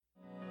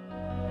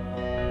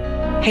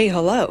Hey,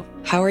 hello,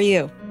 how are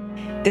you?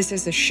 This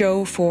is a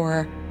show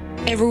for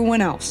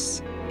everyone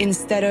else.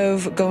 Instead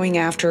of going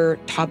after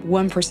top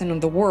 1%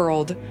 of the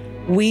world,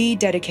 we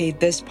dedicate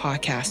this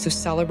podcast to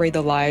celebrate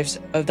the lives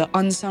of the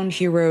unsung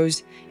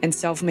heroes and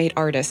self-made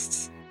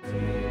artists.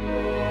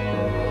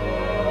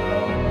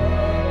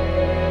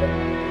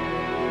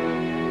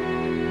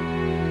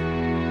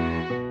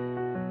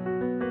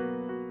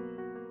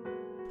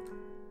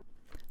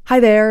 Hi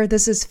there,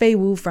 this is Fei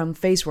Wu from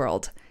Face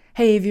World.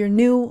 Hey, if you're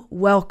new,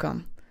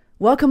 welcome.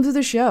 Welcome to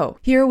the show.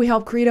 Here we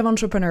help creative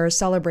entrepreneurs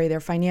celebrate their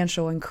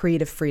financial and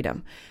creative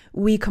freedom.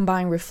 We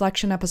combine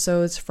reflection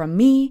episodes from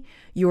me,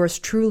 yours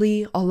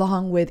truly,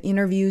 along with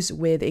interviews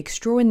with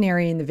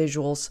extraordinary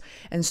individuals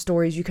and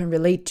stories you can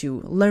relate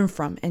to, learn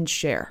from, and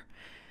share.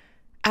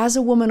 As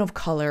a woman of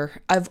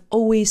color, I've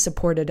always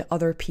supported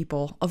other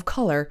people of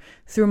color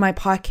through my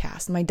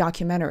podcast, my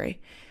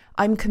documentary.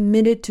 I'm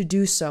committed to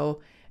do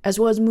so as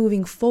well as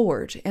moving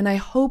forward, and I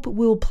hope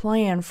we'll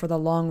plan for the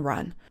long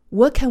run.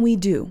 What can we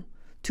do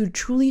to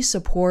truly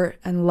support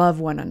and love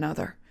one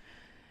another?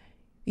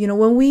 You know,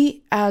 when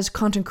we as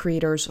content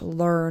creators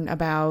learn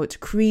about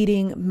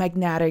creating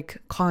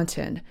magnetic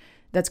content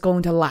that's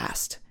going to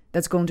last,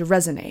 that's going to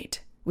resonate,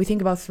 we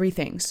think about three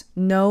things: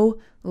 know,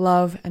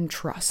 love, and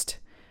trust.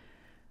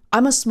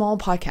 I'm a small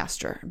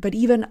podcaster, but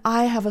even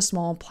I have a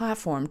small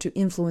platform to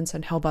influence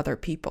and help other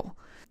people.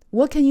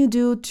 What can you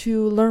do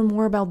to learn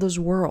more about this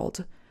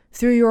world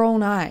through your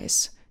own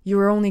eyes,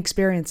 your own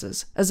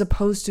experiences, as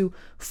opposed to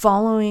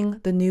following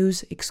the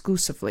news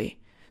exclusively,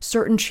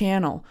 certain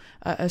channel,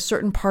 a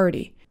certain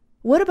party?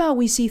 What about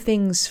we see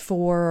things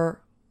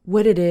for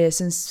what it is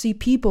and see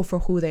people for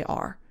who they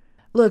are?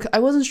 Look, I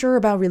wasn't sure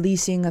about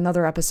releasing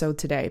another episode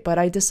today, but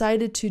I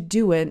decided to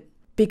do it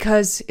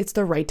because it's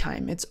the right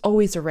time. It's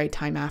always the right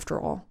time after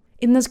all.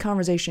 In this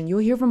conversation, you'll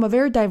hear from a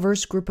very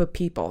diverse group of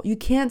people. You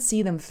can't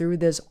see them through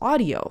this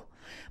audio,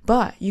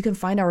 but you can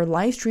find our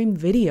live stream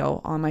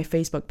video on my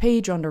Facebook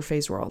page under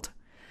Face World.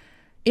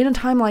 In a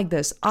time like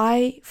this,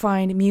 I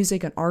find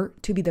music and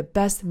art to be the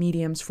best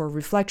mediums for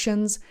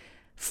reflections,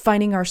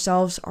 finding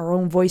ourselves, our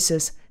own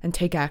voices, and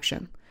take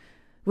action.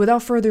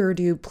 Without further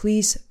ado,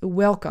 please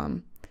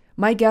welcome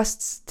my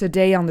guests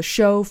today on the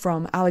show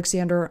from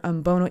Alexander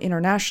Bono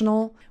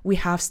International. We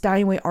have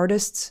Steinway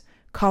artists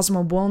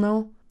Cosmo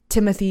Buono,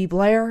 Timothy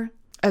Blair,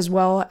 as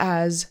well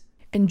as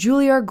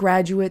Juilliard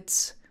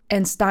graduates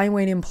and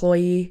Steinway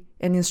employee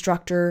and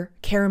instructor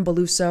Karen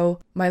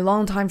Beluso, my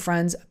longtime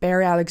friends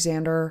Barry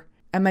Alexander,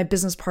 and my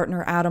business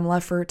partner Adam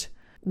Leffert.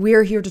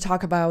 We're here to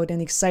talk about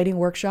an exciting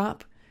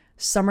workshop,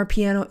 Summer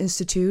Piano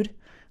Institute,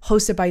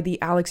 hosted by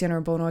the Alexander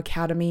Bono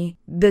Academy.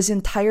 This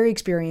entire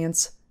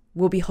experience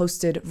will be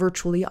hosted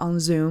virtually on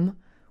Zoom.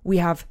 We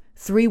have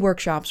 3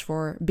 workshops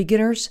for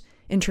beginners,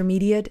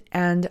 intermediate,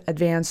 and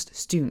advanced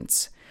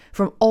students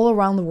from all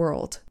around the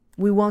world.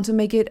 We want to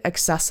make it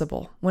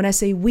accessible. When I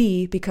say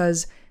we,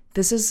 because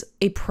this is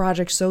a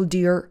project so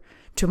dear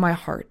to my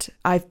heart.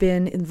 I've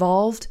been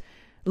involved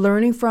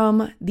learning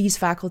from these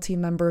faculty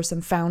members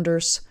and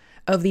founders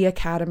of the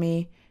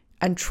Academy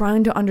and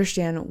trying to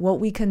understand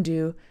what we can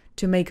do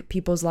to make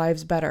people's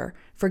lives better,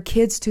 for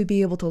kids to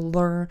be able to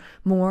learn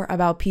more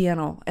about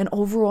piano and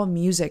overall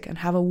music and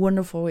have a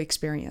wonderful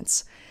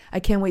experience. I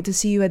can't wait to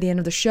see you at the end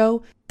of the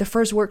show. The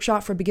first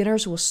workshop for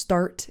beginners will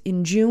start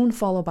in June,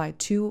 followed by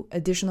 2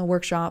 additional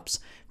workshops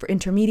for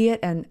intermediate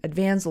and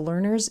advanced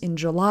learners in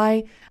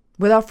July.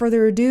 Without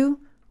further ado,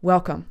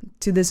 welcome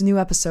to this new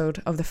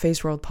episode of the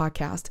Face World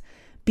podcast.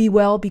 Be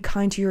well, be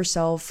kind to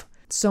yourself.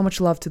 So much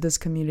love to this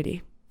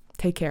community.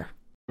 Take care.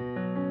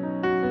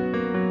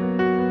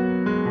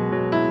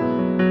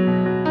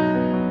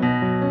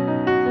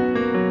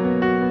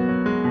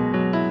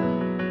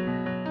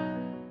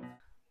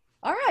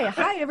 All right.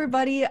 Hi,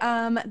 everybody.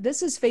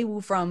 This is Fei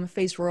Wu from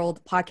Face World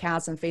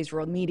Podcast and Face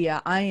World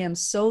Media. I am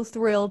so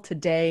thrilled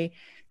today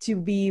to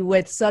be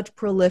with such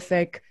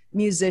prolific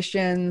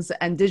musicians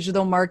and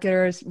digital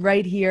marketers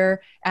right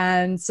here.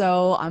 And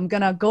so I'm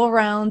going to go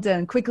around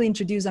and quickly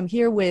introduce. I'm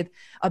here with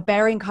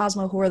Barry and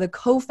Cosmo, who are the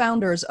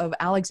co-founders of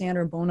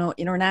Alexander Bono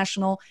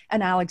International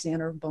and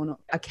Alexander Bono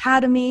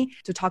Academy,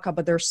 to talk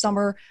about their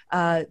Summer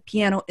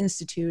Piano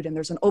Institute. And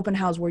there's an open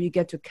house where you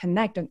get to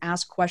connect and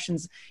ask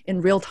questions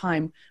in real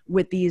time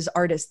with these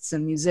artists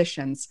and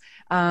musicians.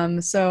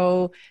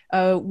 So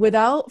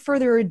without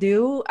further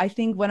ado, I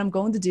think what I'm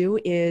going to do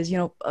is,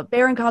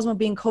 Barry and Cosmo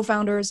being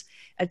co-founders,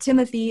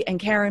 Timothy and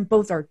Karen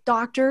both are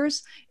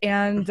doctors,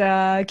 and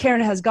Karen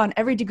has gotten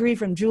every degree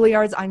from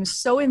Juilliard. I'm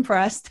so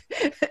impressed.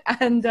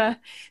 And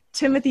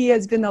Timothy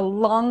has been a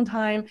long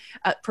time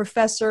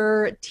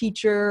professor,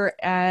 teacher,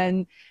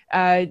 and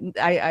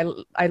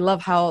I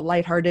love how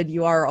lighthearted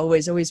you are.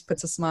 Always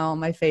puts a smile on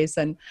my face.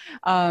 And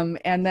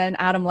then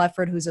Adam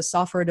Leffert, who's a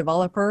software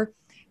developer.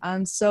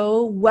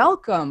 So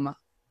welcome.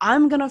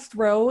 I'm going to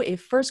throw a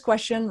first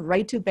question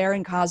right to Barry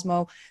and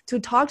Cosmo to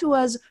talk to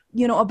us,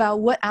 about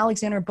what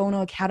Alexander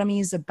Bono Academy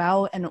is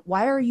about and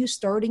why are you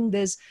starting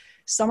this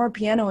Summer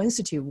Piano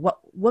Institute?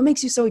 What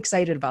makes you so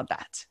excited about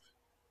that?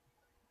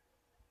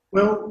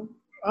 Well,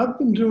 I've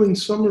been doing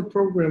summer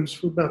programs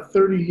for about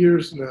 30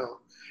 years now,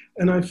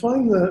 and I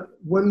find that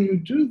when you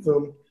do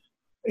them,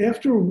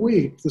 after a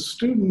week, the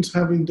students,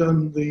 having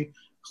done the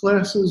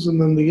classes and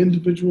then the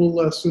individual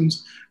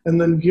lessons and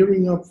then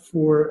gearing up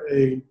for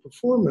a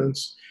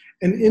performance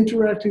and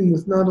interacting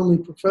with not only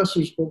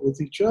professors but with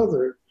each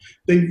other,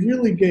 they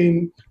really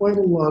gain quite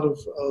a lot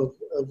of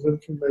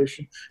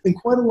information and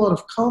quite a lot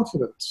of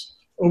confidence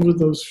over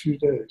those few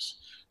days.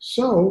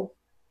 So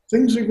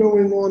things are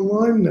going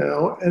online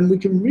now, and we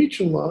can reach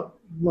a lot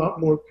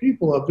more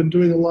people. I've been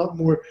doing a lot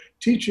more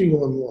teaching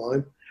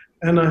online,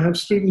 and I have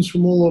students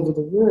from all over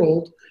the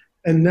world,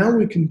 and now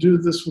we can do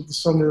this with the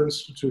Summer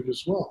Institute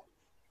as well.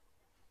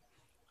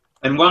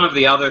 And one of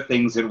the other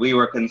things that we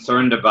were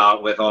concerned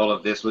about with all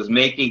of this was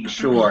making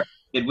sure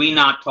that we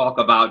not talk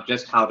about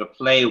just how to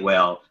play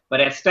well,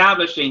 but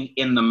establishing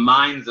in the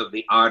minds of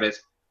the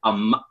artist a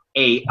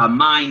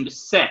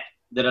mindset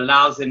that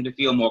allows them to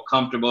feel more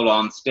comfortable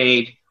on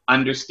stage,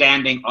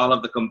 understanding all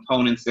of the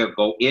components that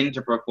go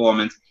into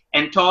performance,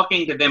 and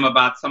talking to them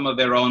about some of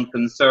their own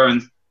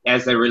concerns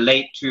as they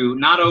relate to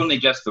not only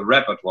just the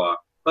repertoire,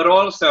 but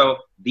also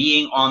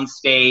being on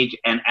stage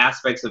and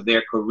aspects of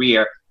their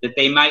career that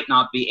they might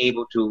not be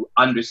able to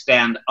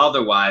understand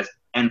otherwise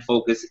and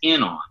focus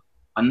in on.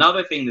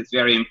 Another thing that's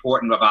very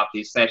important about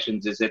these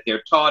sessions is that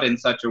they're taught in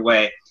such a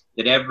way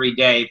that every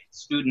day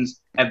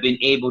students have been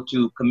able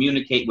to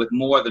communicate with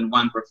more than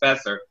one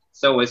professor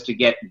so as to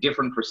get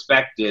different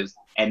perspectives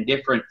and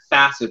different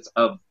facets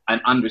of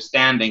an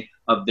understanding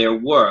of their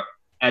work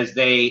as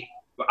they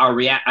are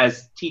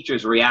as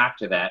teachers react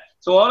to that.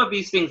 So all of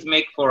these things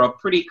make for a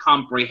pretty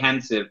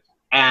comprehensive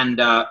and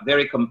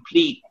very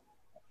complete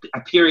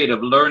a period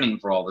of learning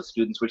for all the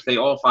students, which they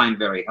all find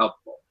very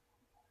helpful.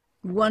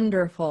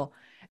 Wonderful.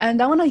 And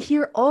I want to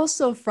hear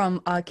also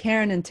from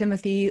Karen and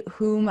Timothy,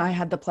 whom I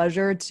had the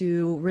pleasure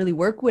to really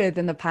work with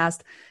in the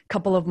past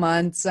couple of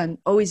months, and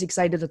always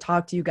excited to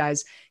talk to you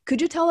guys.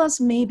 Could you tell us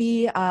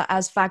maybe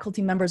as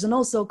faculty members and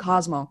also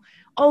Cosmo,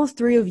 all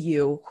three of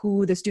you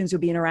who the students will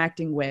be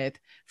interacting with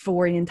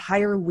for an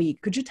entire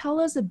week, could you tell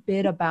us a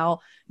bit about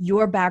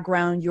your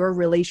background, your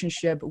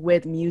relationship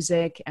with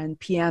music and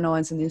piano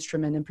as an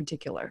instrument in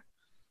particular?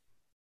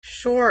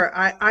 Sure.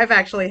 I've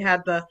actually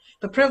had the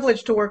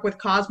privilege to work with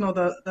Cosmo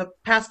the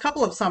past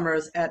couple of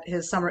summers at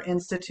his Summer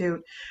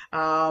Institute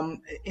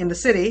in the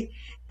city.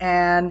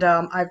 And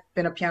I've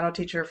been a piano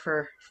teacher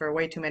for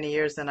way too many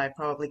years than I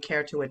probably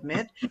care to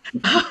admit.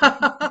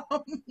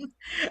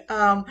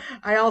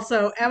 I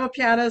also am a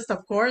pianist,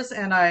 of course,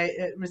 and I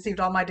received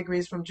all my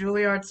degrees from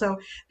Juilliard. So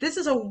this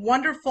is a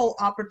wonderful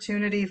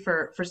opportunity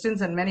for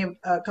students, and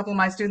a couple of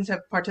my students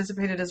have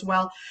participated as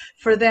well,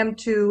 for them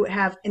to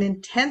have an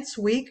intense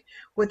week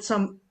with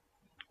some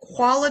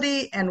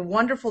quality and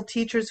wonderful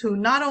teachers who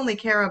not only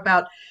care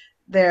about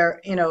their,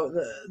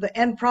 the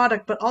end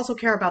product, but also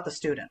care about the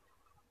student,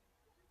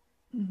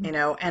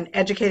 and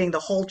educating the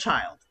whole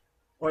child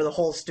or the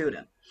whole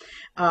student.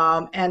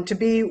 And to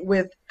be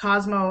with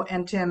Cosmo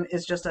and Tim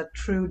is just a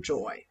true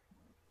joy.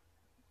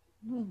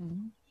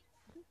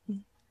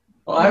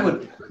 Well, I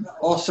would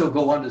also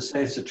go on to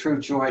say it's a true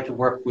joy to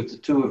work with the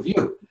two of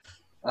you.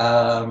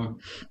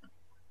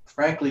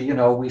 Frankly,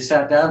 we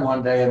sat down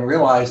one day and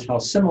realized how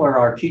similar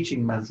our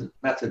teaching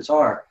methods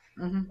are.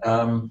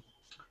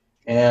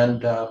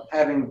 And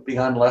having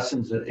begun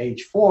lessons at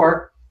age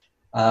 4,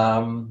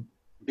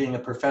 being a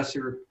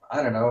professor,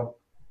 I don't know,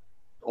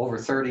 over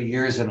 30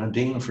 years and a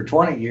dean for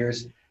 20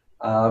 years,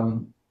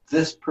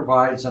 this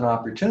provides an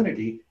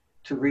opportunity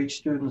to reach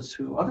students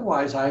who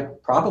otherwise I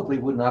probably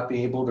would not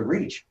be able to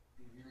reach.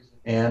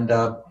 And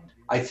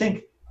I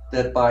think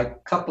that by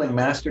coupling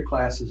master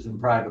classes and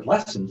private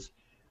lessons,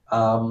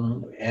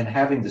 and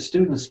having the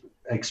students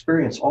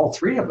experience all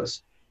three of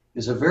us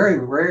is a very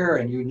rare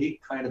and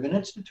unique kind of an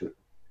institute.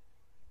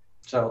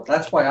 So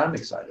that's why I'm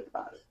excited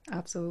about it.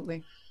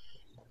 Absolutely.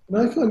 And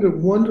I find it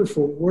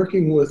wonderful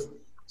working with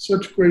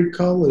such great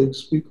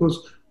colleagues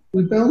because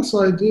we bounce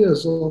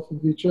ideas off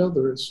of each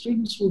other, and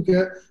students will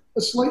get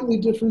a slightly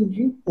different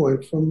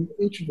viewpoint from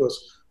each of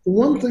us. The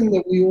one thing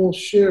that we all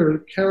share,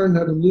 Karen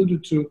had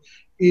alluded to,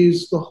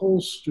 is the whole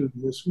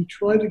student. Is we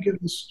try to give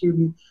the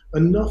student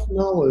enough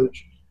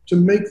knowledge to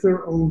make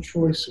their own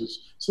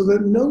choices so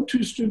that no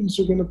two students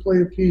are going to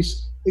play a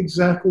piece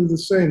exactly the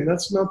same.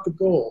 That's not the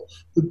goal.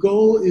 The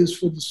goal is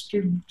for the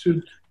student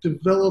to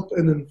develop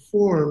an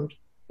informed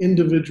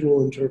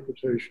individual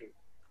interpretation.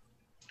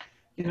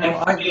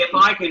 If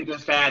I can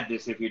just add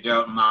this, if you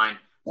don't mind.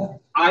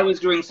 I was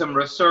doing some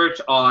research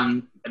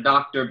on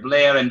Dr.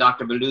 Blair and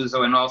Dr.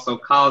 Belluzzo and also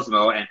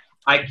Cosmo, and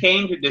I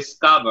came to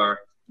discover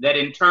that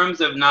in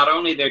terms of not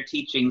only their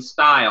teaching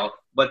style,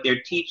 but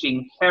their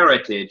teaching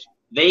heritage,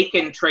 they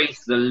can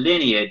trace the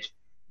lineage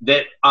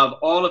that of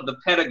all of the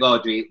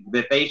pedagogy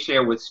that they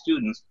share with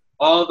students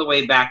all the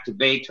way back to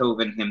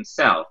Beethoven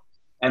himself.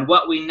 And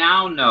what we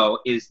now know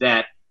is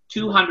that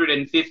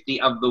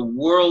 250 of the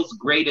world's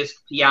greatest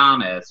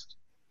pianists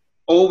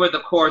over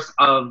the course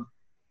of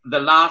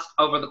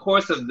over the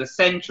course of the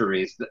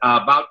centuries,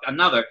 about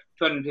another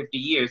 250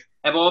 years,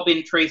 have all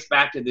been traced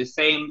back to the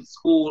same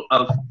school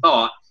of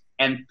thought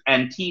and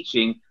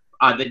teaching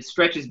that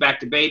stretches back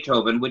to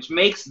Beethoven, which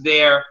makes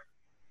their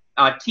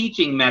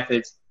teaching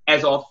methods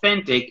as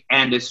authentic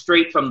and as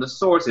straight from the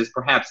source as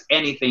perhaps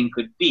anything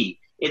could be.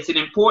 It's an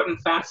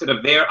important facet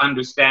of their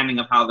understanding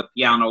of how the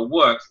piano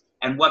works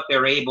and what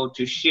they're able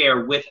to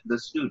share with the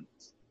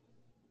students.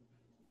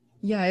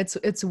 Yeah,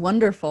 it's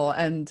wonderful.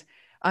 And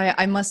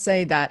I must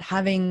say that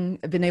having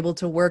been able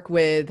to work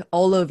with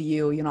all of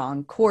you,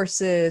 on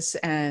courses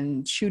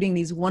and shooting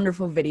these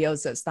wonderful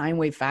videos at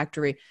Steinway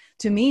Factory,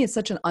 to me, it's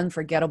such an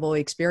unforgettable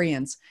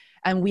experience.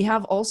 And we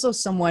have also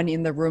someone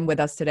in the room with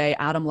us today,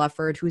 Adam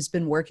Lefford, who's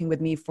been working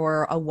with me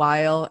for a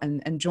while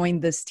and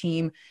joined this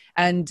team.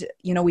 And,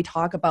 we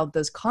talk about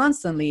this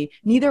constantly.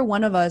 Neither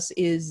one of us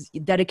is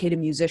dedicated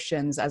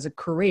musicians as a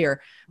career,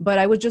 but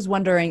I was just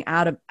wondering,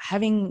 Adam,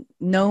 having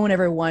known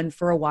everyone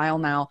for a while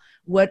now,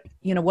 what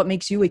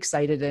makes you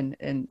excited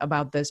in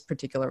about this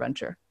particular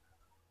venture?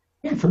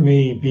 For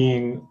me,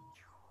 being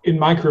in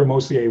my career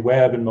mostly a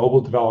web and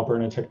mobile developer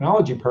and a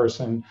technology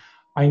person,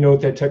 I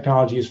note that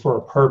technology is for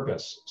a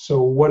purpose.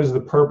 So what is the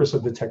purpose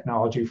of the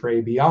technology for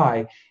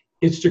ABI?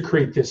 It's to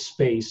create this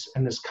space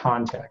and this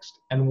context.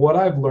 And what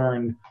I've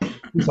learned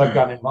since I've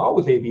gotten involved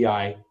with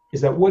ABI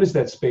is that what is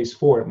that space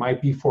for? It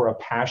might be for a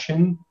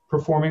passion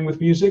performing with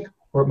music,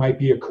 or it might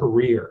be a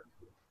career.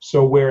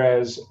 So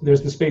whereas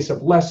there's the space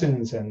of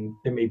lessons and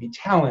there may be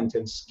talent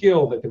and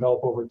skill that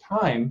develop over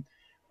time,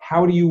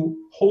 how do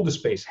you hold a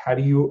space? How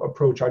do you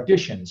approach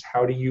auditions?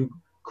 How do you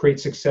create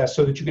success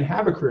so that you can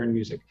have a career in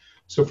music?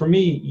 So for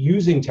me,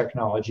 using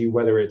technology,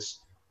 whether it's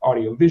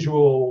audio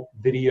visual,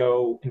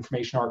 video,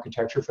 information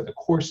architecture for the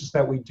courses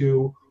that we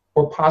do,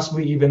 or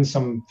possibly even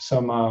some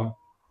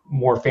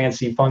more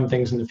fancy fun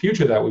things in the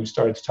future that we've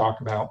started to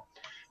talk about,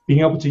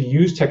 being able to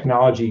use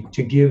technology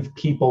to give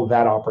people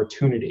that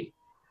opportunity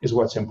is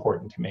what's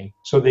important to me,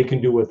 so they can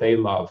do what they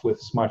love with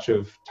as much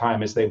of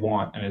time as they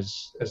want and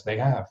as they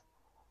have.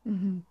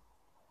 Mm-hmm.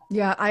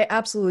 Yeah, I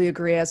absolutely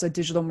agree. As a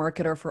digital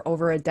marketer for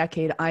over a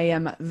decade, I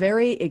am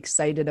very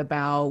excited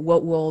about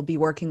what we'll be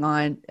working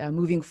on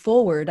moving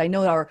forward. I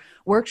know our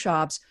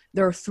workshops,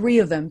 there are 3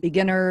 of them,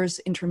 beginners,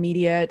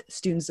 intermediate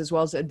students, as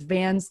well as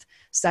advanced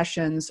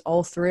sessions.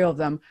 All 3 of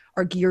them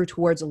are geared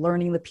towards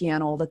learning the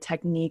piano, the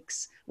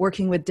techniques,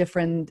 working with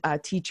different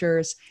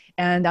teachers.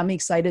 And I'm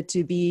excited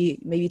to be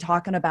maybe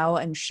talking about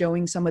and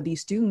showing some of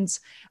these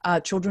students,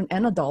 children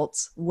and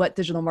adults, what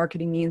digital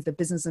marketing means, the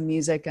business of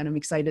music. And I'm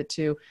excited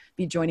to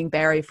be joining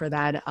Barry for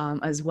that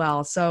as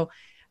well. So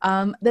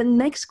the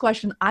next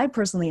question I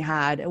personally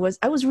had was,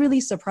 I was really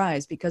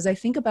surprised because I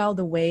think about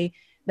the way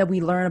that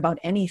we learn about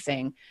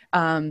anything.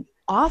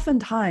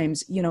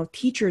 Oftentimes,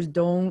 teachers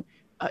don't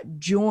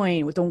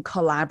don't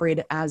collaborate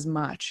as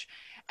much.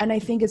 And I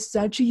think it's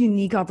such a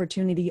unique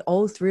opportunity.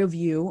 All 4 of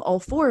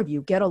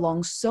you get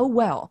along so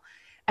well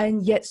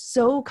and yet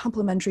so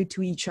complementary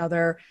to each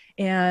other,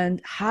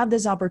 and have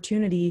this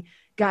opportunity.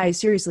 Guys,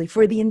 seriously,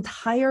 for the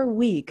entire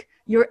week,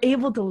 you're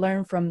able to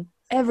learn from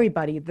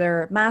everybody.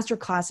 There are master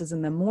classes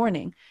in the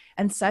morning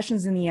and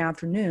sessions in the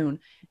afternoon.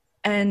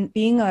 And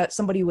being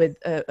somebody with,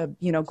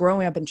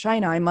 growing up in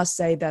China, I must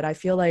say that I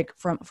feel like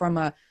from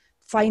a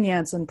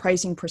finance and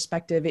pricing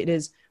perspective, it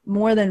is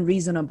more than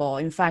reasonable.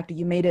 In fact,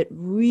 you made it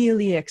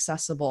really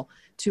accessible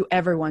to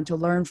everyone to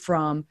learn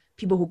from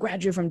people who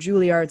graduate from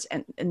Juilliard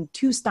and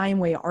 2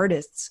 Steinway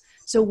artists.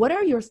 So what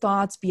are your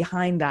thoughts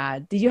behind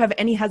that? Did you have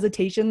any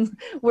hesitation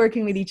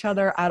working with each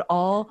other at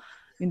all?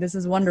 I mean, this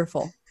is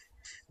wonderful.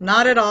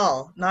 Not at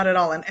all, not at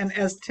all. And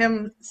as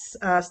Tim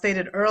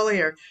stated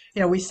earlier,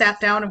 we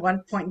sat down at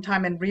one point in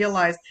time and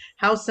realized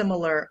how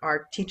similar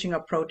our teaching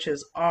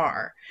approaches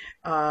are.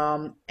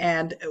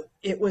 And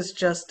it was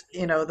just,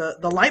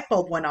 the light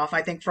bulb went off,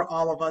 I think, for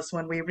all of us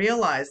when we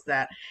realized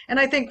that. And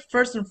I think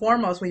first and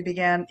foremost, we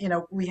began,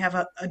 we have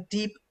a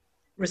deep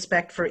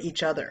respect for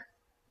each other.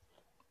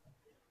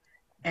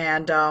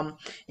 And,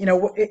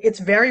 it's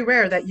very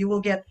rare that you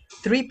will get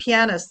 3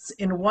 pianists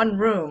in one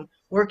room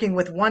working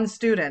with one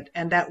student,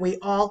 and that we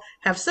all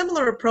have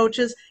similar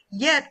approaches,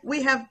 yet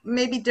we have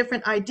maybe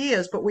different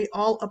ideas, but we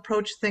all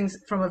approach things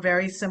from a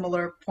very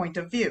similar point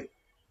of view.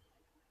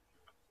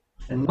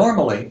 And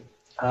normally,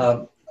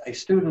 a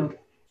student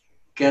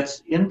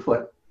gets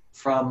input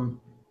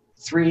from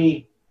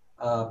 3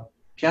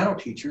 piano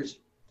teachers,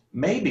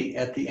 maybe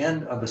at the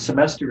end of a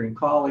semester in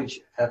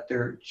college at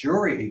their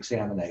jury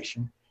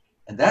examination,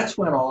 and that's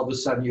when all of a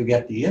sudden you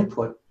get the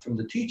input from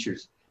the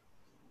teachers.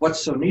 What's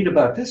so neat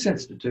about this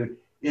institute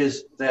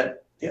is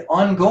that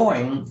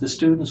ongoing, the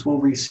students will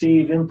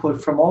receive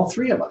input from all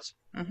 3 of us.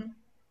 Mm-hmm.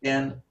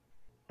 And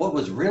what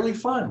was really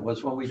fun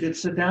was when we did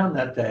sit down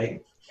that day,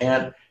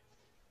 and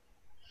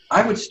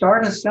I would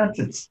start a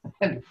sentence,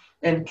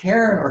 and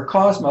Karen or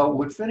Cosmo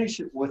would finish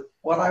it with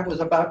what I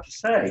was about to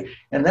say.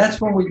 And that's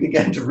when we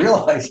began to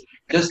realize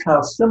just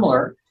how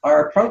similar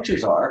our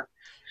approaches are,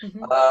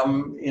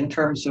 mm-hmm. In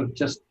terms of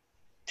just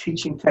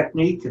teaching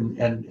technique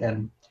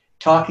and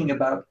talking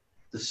about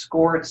the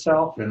score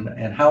itself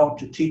and how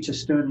to teach a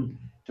student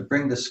to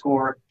bring the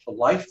score to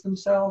life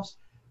themselves.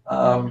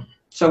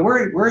 So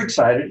we're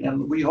excited,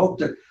 and we hope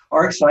that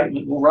our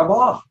excitement will rub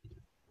off.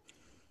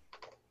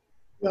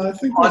 Yeah, I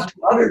think there's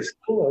others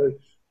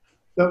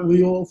that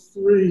we all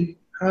three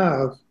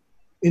have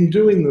in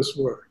doing this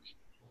work.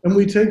 And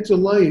we take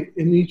delight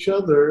in each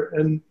other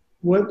and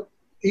what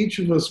each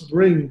of us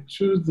bring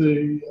to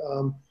the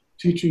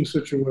teaching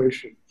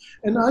situation.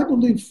 And I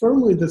believe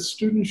firmly that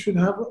students should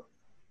have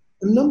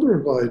a number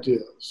of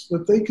ideas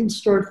that they can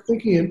start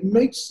thinking. It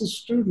makes the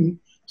student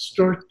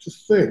start to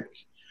think.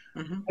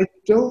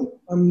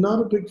 I'm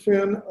not a big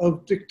fan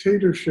of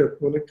dictatorship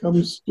when it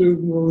comes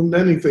to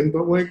anything,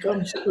 but when it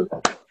comes to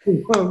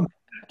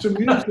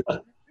music,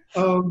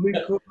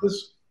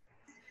 because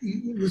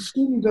the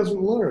student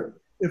doesn't learn.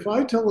 If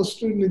I tell a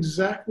student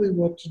exactly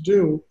what to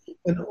do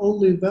and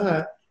only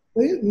that,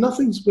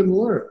 nothing's been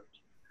learned.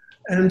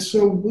 And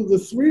so the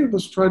three of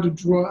us try to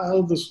draw out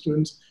of the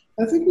students.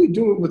 I think we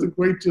do it with a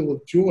great deal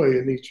of joy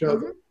in each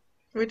other.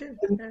 We do.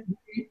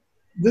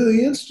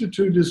 The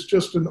Institute is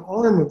just an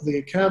arm of the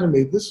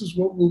Academy. This is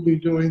what we'll be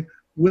doing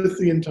with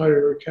the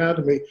entire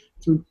Academy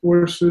through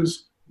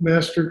courses,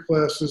 master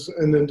classes,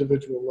 and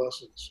individual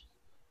lessons.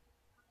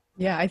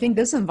 Yeah, I think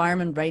this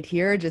environment right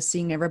here, just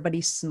seeing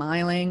everybody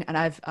smiling, and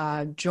I've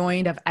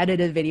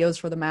edited videos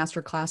for the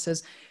master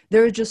classes.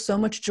 There is just so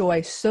much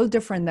joy, so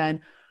different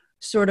than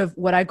sort of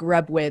what I grew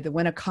up with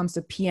when it comes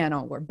to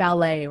piano or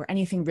ballet or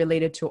anything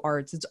related to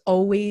arts. It's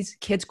always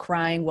kids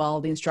crying while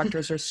the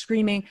instructors are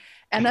screaming.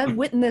 And I've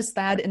witnessed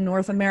that in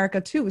North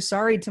America too.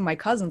 Sorry to my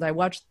cousins. I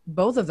watched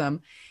both of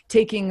them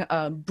taking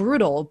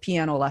brutal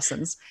piano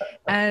lessons.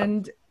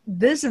 And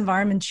this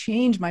environment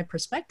changed my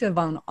perspective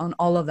on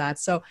all of that.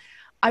 So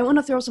I want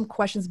to throw some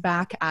questions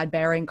back at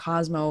Barry and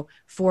Cosmo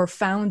for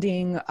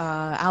founding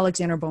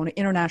Alexander Bona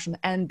International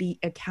and the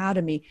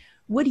Academy.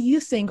 What do you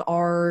think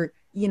are,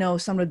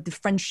 some of the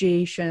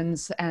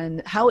differentiations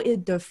and how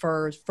it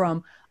differs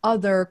from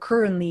other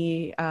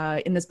currently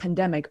in this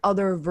pandemic,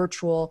 other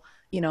virtual,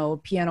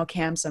 piano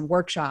camps and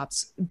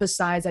workshops,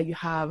 besides that you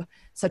have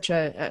such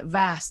a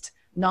vast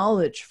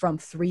knowledge from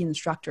three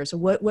instructors? So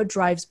what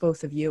drives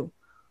both of you?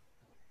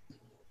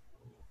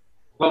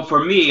 Well,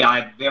 for me,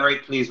 I'm very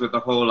pleased with the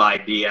whole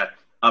idea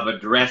of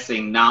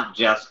addressing not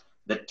just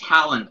the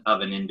talent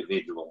of an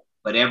individual,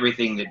 but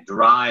everything that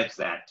drives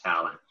that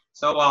talent.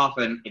 So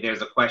often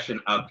there's a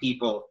question of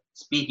people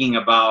speaking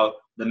about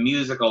the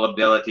musical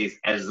abilities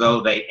as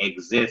though they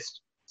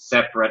exist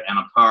separate and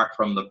apart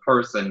from the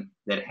person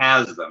that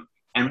has them.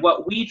 And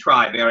what we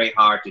try very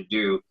hard to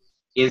do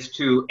is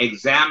to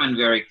examine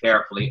very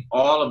carefully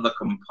all of the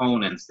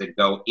components that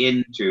go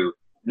into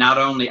not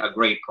only a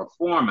great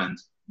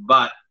performance,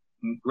 but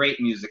great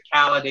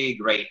musicality,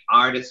 great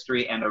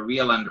artistry, and a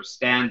real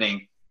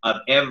understanding of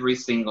every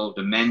single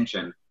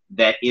dimension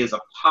that is a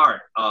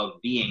part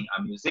of being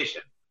a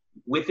musician.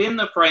 Within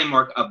the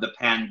framework of the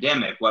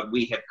pandemic, what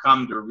we have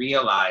come to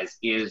realize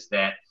is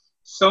that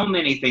so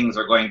many things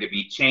are going to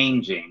be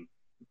changing,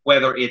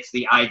 whether it's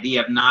the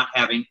idea of not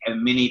having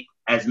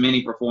as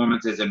many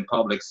performances in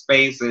public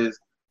spaces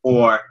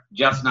or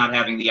just not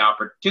having the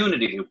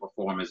opportunity to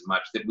perform as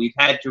much, that we've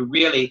had to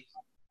really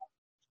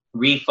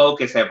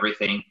refocus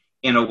everything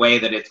in a way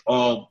that it's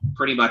all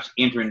pretty much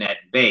internet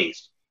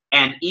based.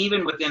 And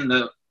even within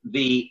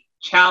the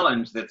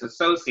challenge that's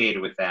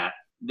associated with that,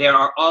 there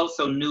are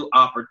also new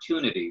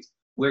opportunities.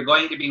 We're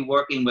going to be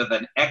working with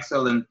an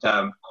excellent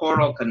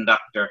choral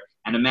conductor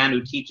and a man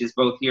who teaches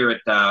both here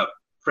at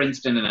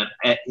Princeton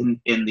and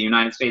in the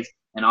United States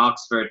and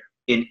Oxford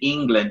in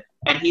England.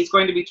 And he's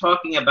going to be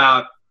talking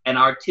about an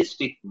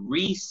artistic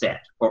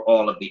reset for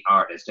all of the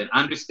artists, an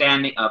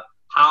understanding of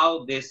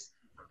how this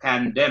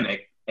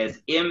pandemic has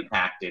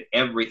impacted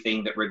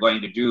everything that we're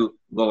going to do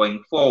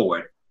going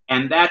forward.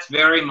 And that's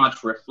very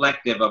much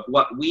reflective of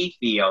what we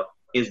feel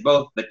is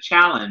both the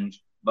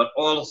challenge, but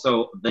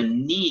also the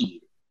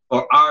need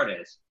for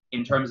artists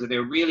in terms of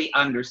their really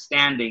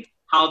understanding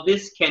how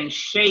this can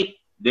shape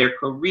their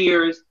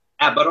careers,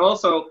 but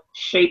also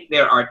shape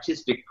their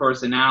artistic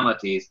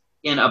personalities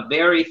in a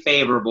very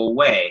favorable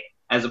way,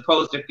 as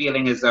opposed to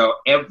feeling as though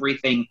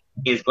everything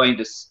is going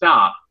to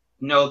stop.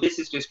 No, this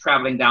is just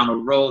traveling down a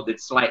road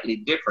that's slightly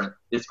different,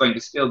 that's going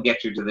to still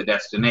get you to the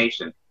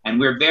destination. And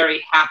we're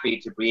very happy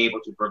to be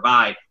able to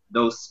provide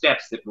those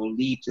steps that will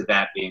lead to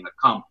that being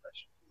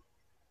accomplished.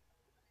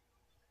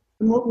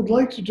 And what we'd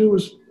like to do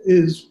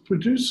is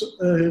produce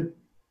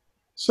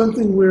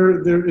something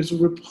where there is a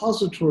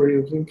repository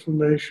of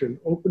information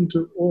open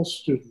to all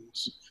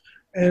students.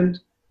 And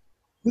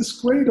this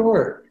great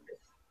art,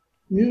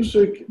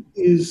 music,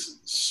 is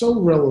so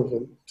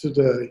relevant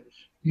today.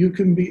 You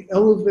can be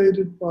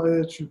elevated by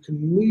it. You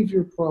can leave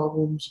your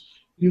problems.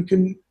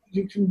 It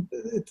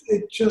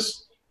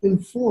just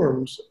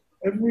informs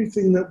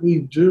everything that we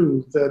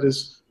do that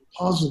is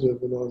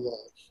positive in our life.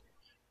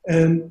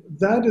 And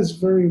that is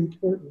very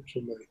important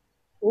to me.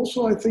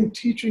 Also, I think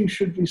teaching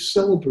should be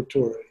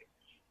celebratory.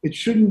 It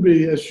shouldn't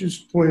be, as you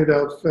pointed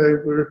out, Faye,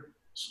 where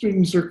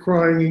students are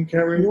crying and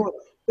carrying on.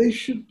 they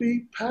should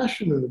be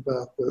passionate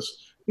about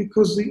this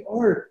because the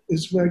art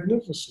is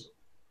magnificent.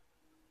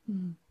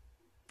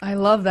 I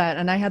love that.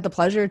 And I had the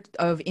pleasure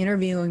of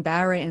interviewing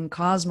Barry and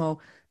Cosmo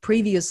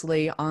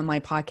previously on my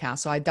podcast.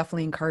 So I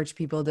definitely encourage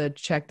people to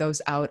check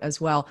those out as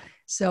well.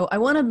 So I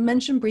want to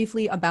mention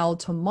briefly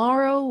about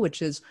tomorrow,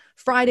 which is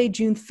Friday,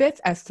 June 5th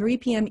at 3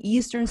 p.m.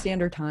 Eastern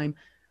Standard Time.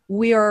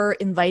 We are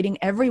inviting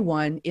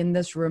everyone in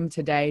this room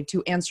today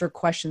to answer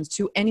questions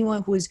to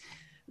anyone who is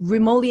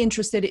remotely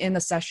interested in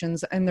the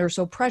sessions. And there's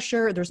no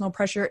pressure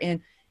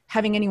in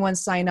having anyone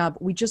sign up.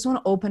 We just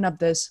want to open up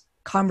this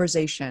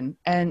conversation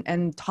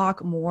and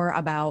talk more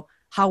about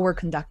how we're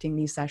conducting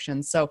these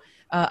sessions. So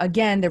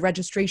again, the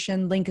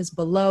registration link is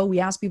below. We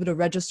ask people to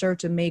register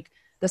to make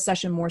the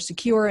session more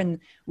secure, and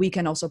we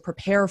can also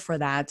prepare for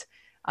that.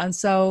 And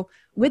so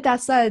with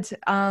that said,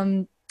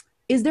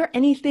 is there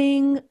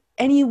anything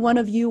any one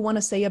of you want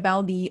to say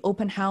about the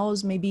open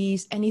house? Maybe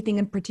anything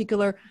in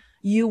particular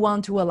you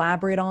want to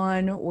elaborate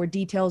on, or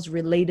details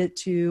related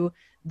to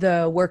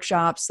the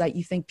workshops that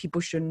you think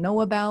people should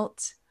know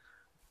about?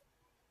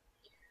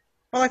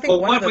 Well, I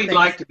think what we'd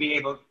like to be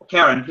able,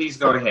 Karen, please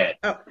go ahead.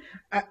 Oh,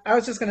 I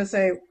was just going to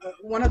say,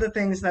 one of the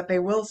things that they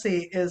will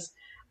see is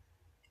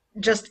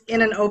just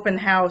in an open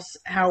house,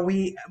 how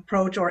we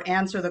approach or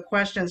answer the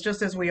questions,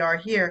 just as we are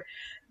here.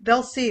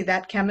 They'll see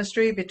that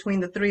chemistry between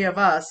the three of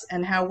us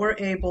and how we're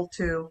able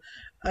to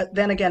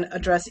then again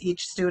address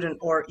each student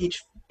or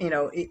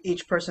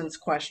each person's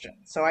question.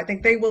 So I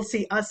think they will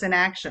see us in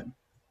action.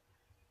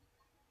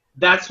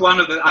 That's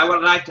I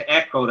would like to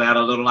echo that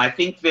a little. I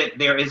think that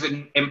there is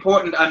an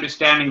important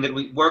understanding that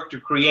we work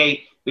to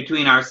create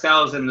between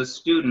ourselves and the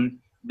student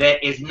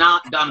that is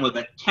not done with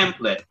a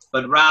template,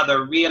 but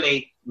rather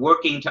really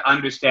working to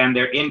understand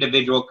their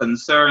individual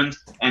concerns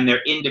and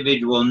their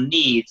individual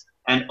needs,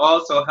 and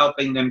also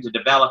helping them to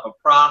develop a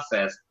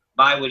process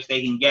by which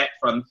they can get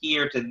from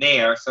here to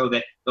there so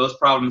that those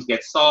problems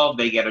get solved,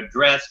 they get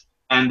addressed,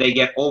 and they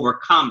get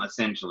overcome,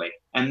 essentially.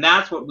 And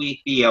that's what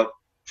we feel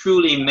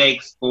truly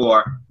makes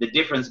for the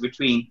difference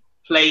between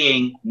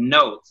playing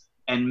notes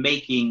and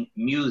making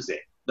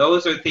music.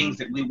 Those are things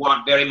that we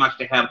want very much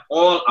to have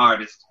all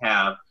artists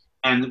have,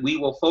 and we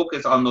will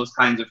focus on those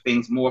kinds of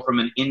things more from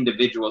an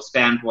individual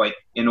standpoint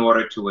in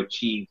order to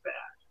achieve that.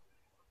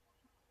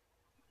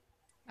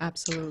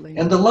 Absolutely.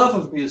 And the love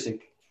of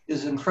music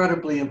is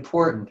incredibly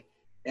important.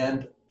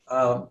 And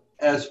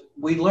as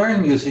we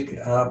learn music,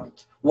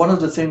 one of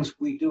the things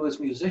we do as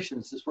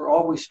musicians is we're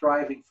always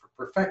striving for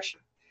perfection.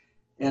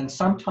 And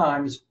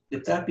sometimes,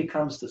 if that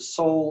becomes the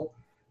sole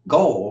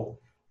goal,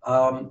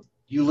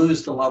 you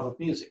lose the love of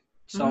music.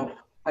 So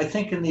I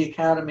think in the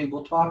Academy,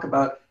 we'll talk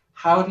about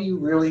how do you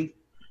really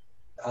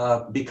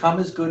become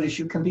as good as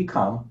you can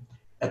become,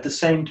 at the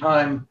same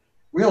time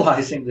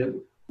realizing that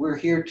we're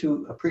here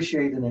to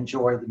appreciate and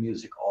enjoy the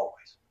music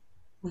always.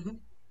 Mm-hmm.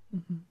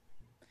 Mm-hmm.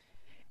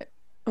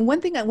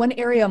 One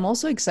area I'm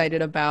also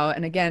excited about,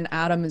 and again,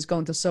 Adam is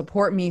going to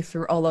support me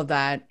through all of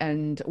that.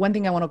 And one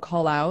thing I want to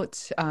call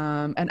out,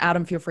 and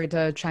Adam, feel free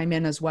to chime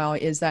in as well,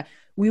 is that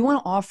we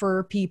want to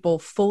offer people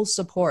full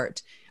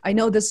support. I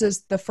know this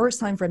is the first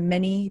time for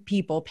many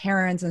people,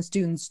 parents and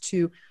students,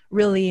 to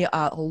really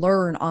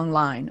learn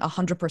online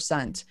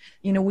 100%.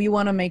 We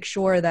want to make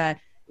sure that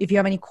if you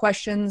have any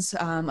questions,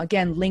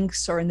 again,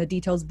 links are in the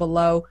details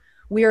below.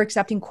 We are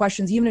accepting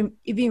questions, even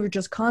if you're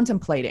just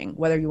contemplating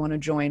whether you want to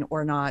join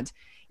or not,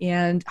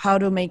 and how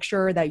to make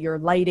sure that your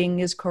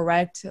lighting is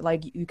correct,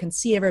 like you can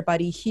see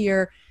everybody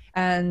here,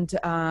 and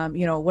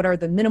what are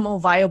the minimal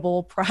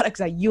viable products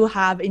that you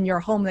have in your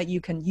home that you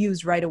can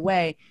use right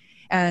away,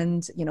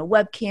 and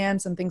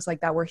webcams and things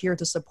like that. We're here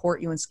to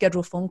support you and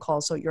schedule phone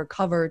calls so you're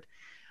covered.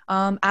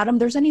 Adam,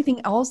 there's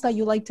anything else that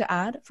you like to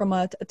add from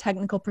a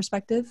technical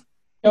perspective?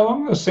 Yeah,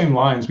 along those same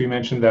lines, we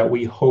mentioned that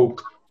we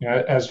hope,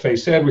 as Faye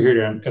said, we're here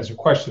to answer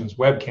questions,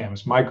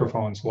 webcams,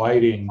 microphones,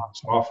 lighting,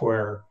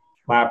 software,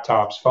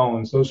 laptops,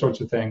 phones, those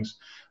sorts of things.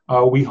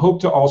 We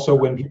hope to also,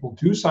 when people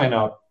do sign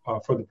up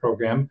for the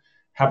program,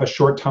 have a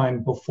short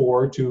time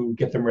before to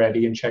get them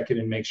ready and check in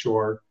and make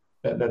sure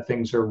that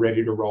things are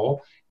ready to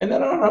roll. And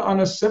then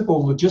on a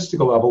simple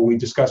logistical level, we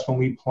discussed when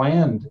we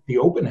planned the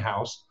open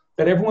house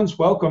that everyone's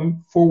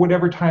welcome for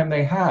whatever time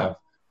they have.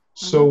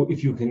 So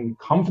if you can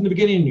come from the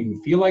beginning and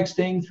you feel like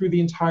staying through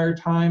the entire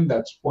time,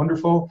 that's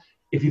wonderful.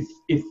 If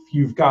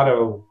you've got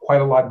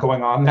quite a lot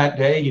going on that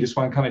day, you just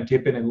want to kind of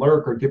dip in and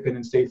lurk or dip in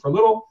and stay for a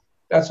little,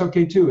 that's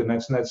okay too. And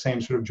that's in that same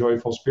sort of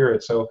joyful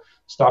spirit. So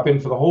stop in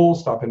for the whole,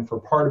 stop in for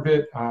part of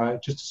it,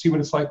 just to see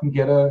what it's like and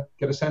get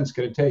a sense,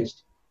 get a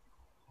taste.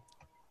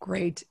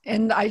 Great.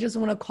 And I just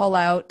want to call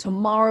out,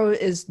 tomorrow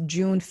is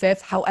June 5th.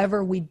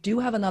 However, we do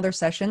have another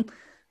session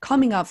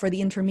coming up for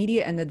the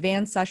intermediate and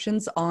advanced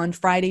sessions on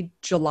Friday,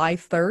 July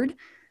 3rd.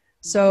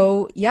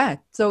 So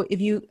so if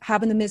you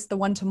happen to miss the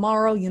one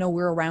tomorrow,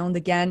 we're around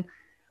again.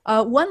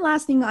 One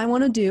last thing I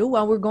want to do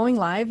while we're going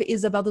live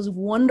is about this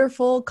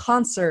wonderful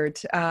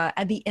concert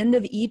at the end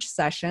of each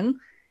session.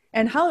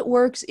 And how it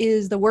works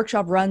is the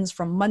workshop runs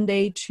from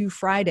Monday to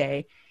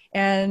Friday.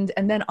 And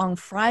then on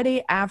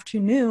Friday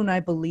afternoon, I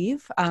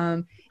believe,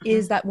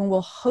 is that when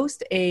we'll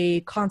host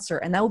a concert,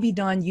 and that will be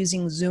done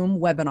using Zoom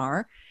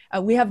webinar.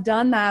 We have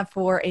done that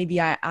for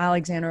ABI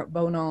Alexander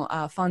Bono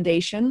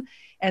Foundation,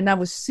 and that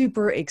was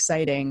super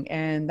exciting.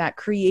 And that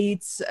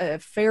creates a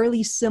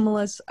fairly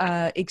seamless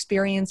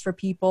experience for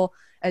people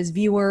as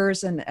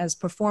viewers and as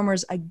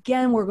performers.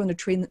 Again, we're going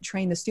to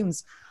train the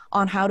students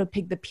on how to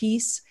pick the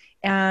piece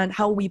and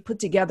how we put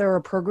together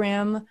a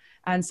program,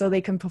 and so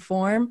they can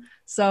perform.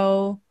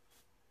 So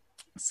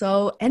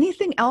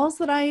anything else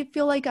that I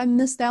feel like I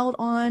missed out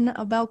on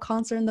about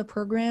concert in the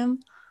program?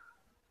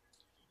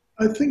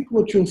 I think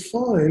what you'll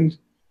find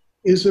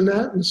is an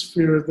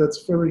atmosphere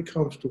that's very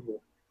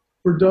comfortable,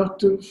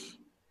 productive.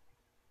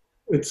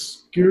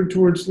 It's geared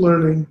towards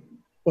learning,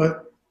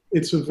 but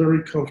it's a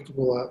very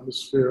comfortable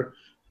atmosphere.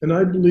 And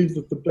I believe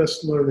that the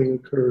best learning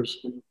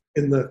occurs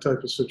in that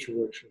type of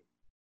situation.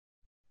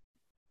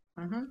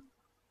 Mm-hmm.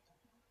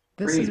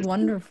 This is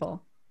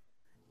wonderful.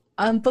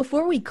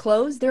 Before we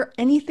close, there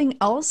anything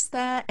else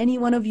that any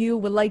one of you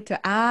would like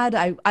to add?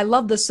 I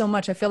love this so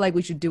much. I feel like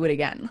we should do it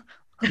again.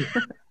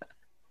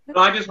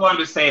 Well, I just wanted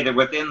to say that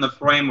within the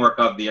framework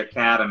of the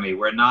Academy,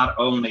 we're not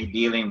only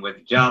dealing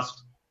with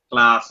just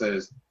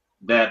classes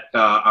that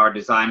are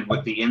designed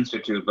with the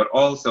Institute, but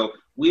also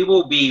we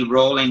will be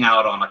rolling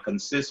out on a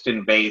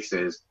consistent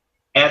basis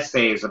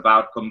essays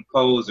about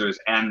composers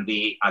and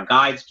the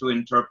guides to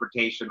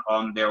interpretation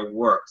on their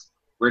works.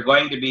 We're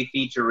going to be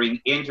featuring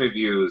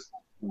interviews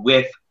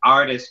with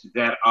artists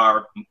that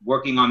are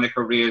working on their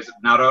careers,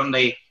 not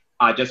only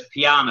just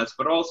pianists,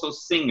 but also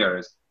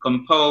singers,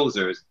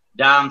 composers,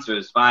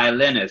 dancers,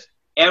 violinists.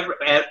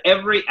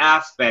 Every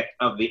aspect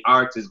of the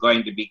arts is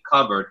going to be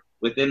covered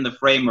within the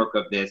framework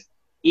of this,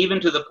 even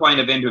to the point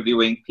of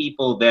interviewing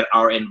people that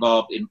are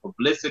involved in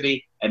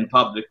publicity and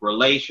public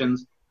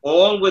relations,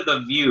 all with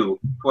a view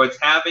towards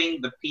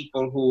having the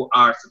people who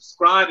are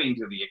subscribing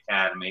to the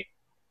Academy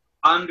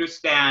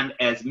understand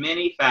as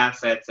many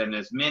facets and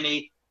as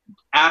many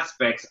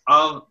aspects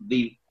of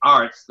the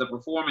arts, the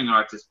performing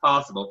arts, as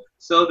possible,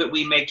 so that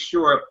we make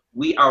sure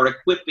we are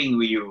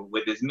equipping you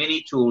with as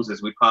many tools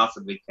as we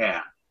possibly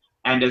can.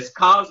 And as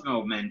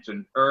Cosmo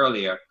mentioned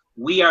earlier,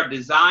 we are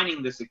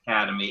designing this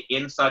Academy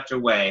in such a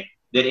way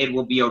that it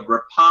will be a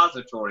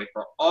repository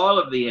for all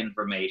of the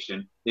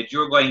information that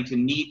you're going to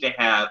need to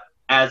have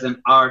as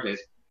an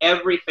artist,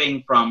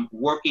 everything from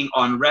working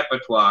on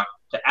repertoire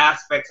to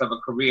aspects of a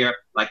career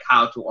like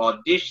how to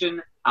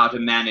audition, how to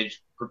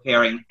manage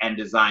preparing and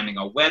designing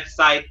a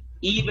website,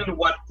 even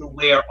what to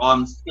wear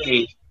on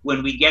stage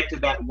when we get to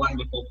that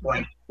wonderful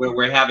point where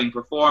we're having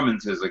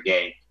performances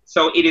again.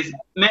 So it is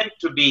meant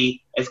to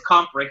be as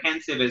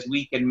comprehensive as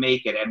we can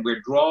make it, and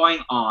we're drawing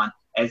on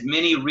as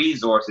many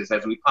resources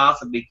as we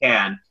possibly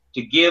can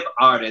to give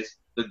artists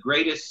the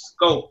greatest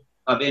scope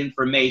of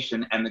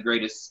information and the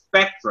greatest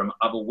spectrum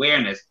of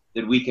awareness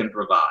that we can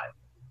provide.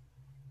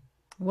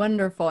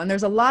 Wonderful. And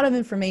there's a lot of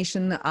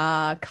information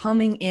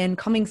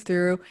coming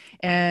through,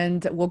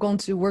 and we're going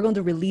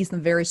to release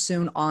them very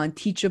soon on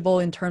Teachable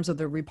in terms of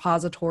the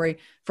repository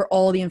for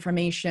all the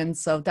information.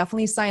 So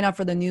definitely sign up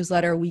for the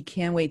newsletter. We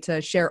can't wait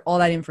to share all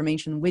that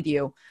information with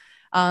you.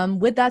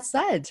 With that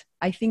said,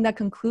 I think that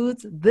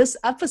concludes this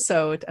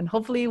episode, and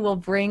hopefully we'll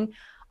bring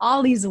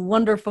all these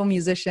wonderful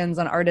musicians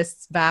and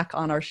artists back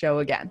on our show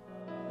again.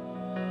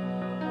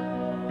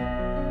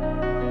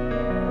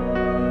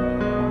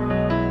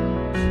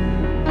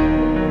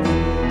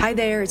 Hi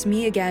there, it's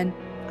me again.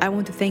 I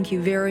want to thank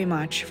you very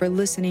much for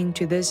listening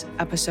to this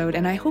episode,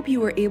 and I hope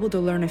you were able to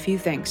learn a few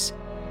things.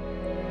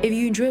 If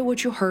you enjoyed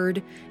what you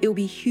heard, it would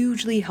be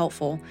hugely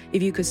helpful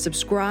if you could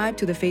subscribe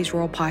to the Face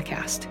World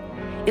podcast.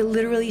 It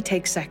literally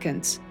takes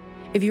seconds.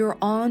 If you're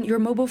on your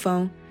mobile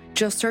phone,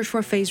 just search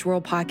for Face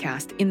World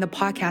Podcast in the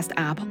podcast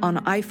app on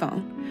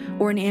iPhone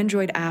or an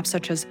Android app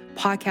such as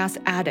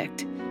Podcast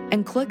Addict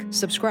and click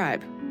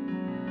subscribe.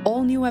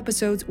 All new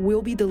episodes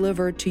will be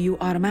delivered to you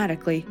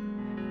automatically.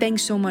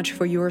 Thanks so much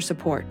for your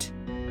support.